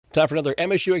Time for another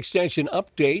MSU Extension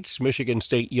updates, Michigan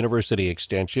State University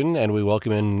Extension, and we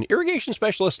welcome in irrigation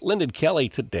specialist Lyndon Kelley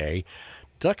today.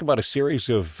 Talk about a series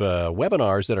of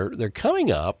webinars that they're coming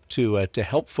up to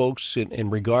help folks in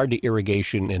regard to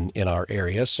irrigation in our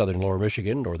area, southern Lower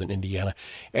Michigan, northern Indiana,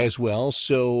 as well.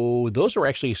 So those are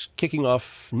actually kicking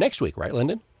off next week, right,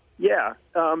 Lyndon? Yeah,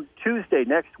 Tuesday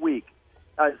next week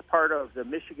as part of the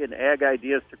Michigan Ag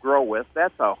Ideas to Grow With.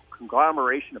 That's a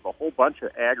conglomeration of a whole bunch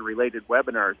of ag-related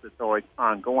webinars that's always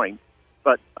ongoing.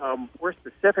 But we're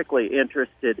specifically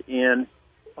interested in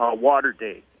Water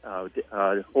Day,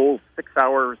 whole 6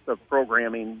 hours of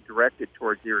programming directed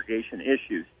towards irrigation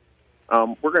issues.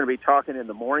 We're going to be talking in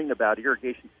the morning about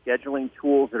irrigation scheduling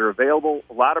tools that are available.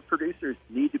 A lot of producers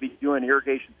need to be doing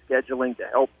irrigation scheduling to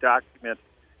help document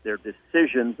their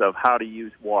decisions of how to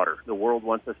use water. The world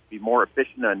wants us to be more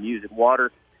efficient on using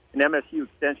water. And MSU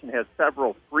Extension has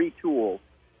several free tools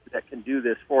that can do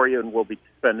this for you, and we'll be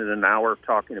spending an hour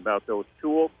talking about those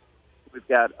tools. We've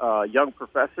got a young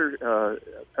professor,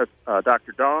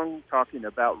 Dr. Dong, talking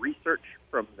about research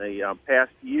from the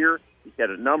past year. He's got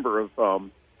a number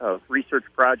of research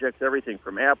projects, everything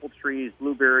from apple trees,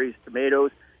 blueberries,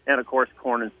 tomatoes, and, of course,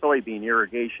 corn and soybean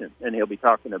irrigation. And he'll be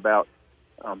talking about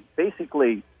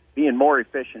basically being more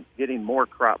efficient, getting more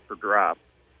crop per drop.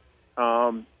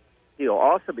 He'll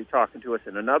also be talking to us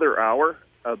in another hour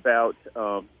about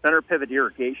center pivot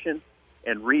irrigation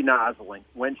and re-nozzling.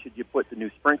 When should you put the new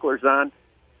sprinklers on?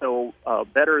 So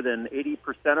better than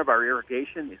 80% of our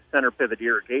irrigation is center pivot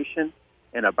irrigation,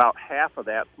 and about half of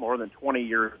that's more than 20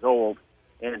 years old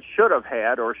and should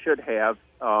have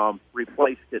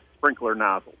replaced its sprinkler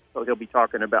nozzle. So he'll be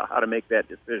talking about how to make that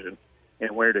decision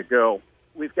and where to go.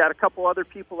 We've got a couple other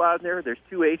people out there. There's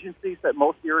two agencies that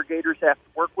most irrigators have to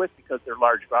work with because they're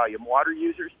large volume water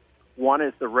users. One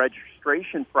is the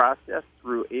registration process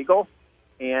through EAGLE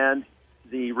and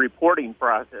the reporting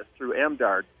process through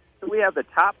MDARD. So we have the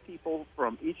top people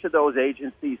from each of those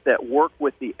agencies that work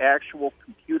with the actual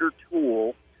computer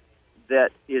tool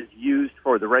that is used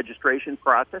for the registration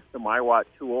process, the MyWatt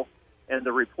tool, and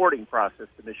the reporting process,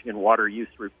 the Michigan Water Use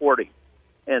Reporting.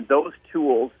 And those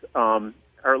tools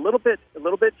are a little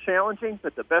bit challenging,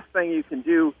 but the best thing you can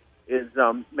do is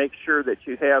make sure that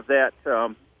you have that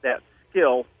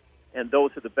skill, and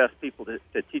those are the best people to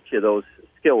teach you those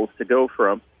skills to go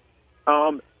from.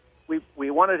 We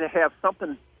wanted to have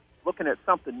something, looking at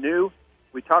something new.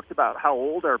 We talked about how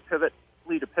old our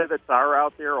fleet of pivots are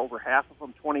out there, over half of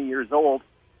them 20 years old.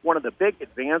 One of the big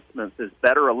advancements is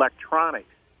better electronics.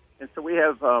 And so we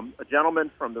have a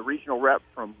gentleman from the regional rep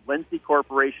from Lindsay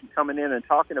Corporation coming in and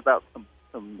talking about some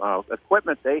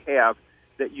equipment they have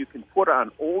that you can put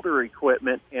on older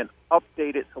equipment and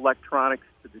update its electronics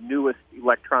to the newest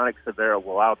electronics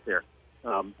available out there,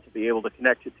 to be able to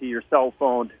connect it to your cell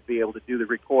phone, to be able to do the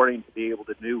recording, to be able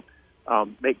to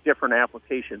make different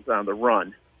applications on the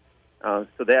run.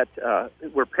 So that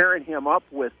we're pairing him up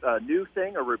with a new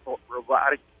thing, a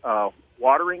robotic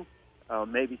watering.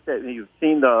 Maybe you've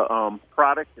seen the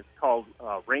product. It's called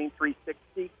Rain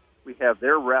 360. We have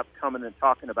their rep coming and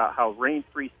talking about how Rain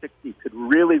 360 could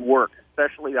really work,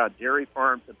 especially on dairy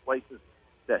farms and places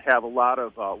that have a lot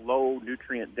of low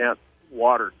nutrient-dense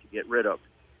water to get rid of.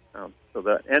 And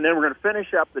then we're going to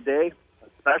finish up the day, a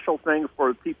special thing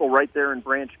for people right there in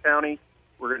Branch County.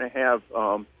 We're going to have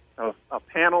a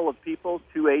panel of people,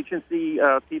 two agency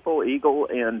people, EAGLE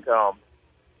and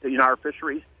our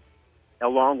fisheries,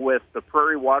 along with the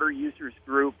Prairie Water Users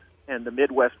Group and the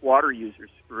Midwest Water Users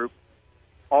Group,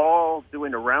 all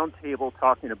doing a roundtable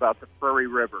talking about the Prairie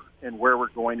River and where we're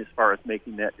going as far as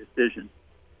making that decision.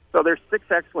 So there's 6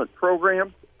 excellent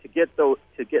programs. To get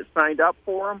signed up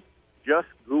for them, just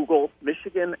Google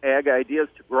Michigan Ag Ideas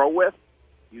to Grow With.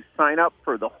 You sign up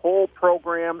for the whole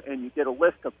program, and you get a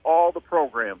list of all the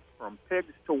programs from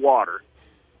pigs to water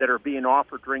that are being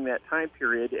offered during that time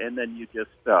period, and then you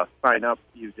just sign up.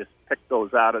 You just pick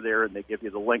those out of there, and they give you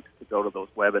the links to go to those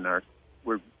webinars.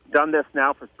 We've done this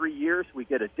now for 3 years. We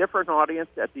get a different audience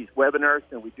at these webinars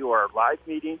than we do our live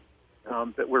meetings,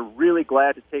 but we're really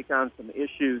glad to take on some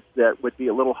issues that would be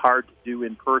a little hard to do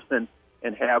in person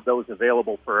and have those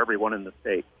available for everyone in the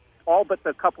state. All but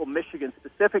the couple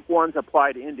Michigan-specific ones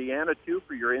apply to Indiana, too,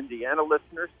 for your Indiana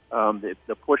listeners.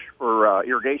 The push for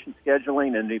irrigation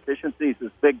scheduling and efficiencies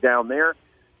is big down there.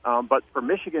 But for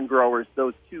Michigan growers,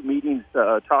 those 2 meetings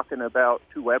talking about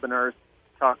 2 webinars,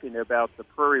 talking about the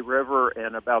Prairie River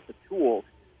and about the tools,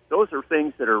 those are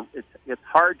things that it's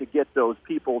hard to get those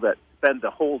people that spend the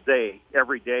whole day,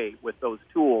 every day, with those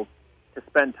tools to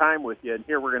spend time with you. And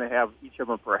here we're going to have each of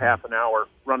them for half an hour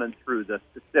running through the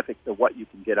specifics of what you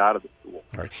can get out of the tool.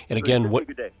 All right. And again,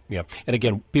 And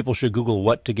again, people should Google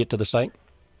what to get to the site?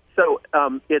 So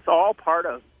it's all part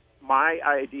of My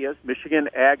Ideas, Michigan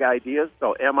Ag Ideas.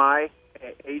 So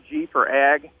MIAG for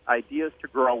Ag, Ideas to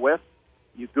Grow With.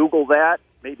 You Google that,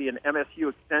 maybe an MSU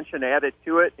extension added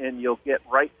to it, and you'll get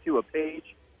right to a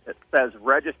page that says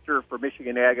Register for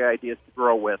Michigan Ag Ideas to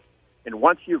Grow With. And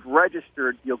once you've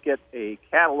registered, you'll get a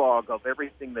catalog of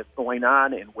everything that's going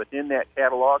on, and within that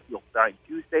catalog, you'll find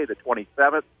Tuesday the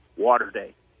 27th, Water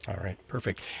Day. All right,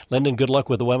 perfect. Lyndon, good luck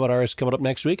with the webinars coming up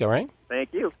next week, all right?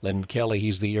 Thank you. Lyndon Kelley,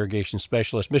 he's the irrigation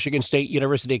specialist, Michigan State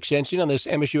University Extension, on this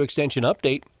MSU Extension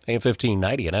Update, AM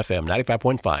 1590 and FM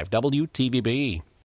 95.5 WTVB.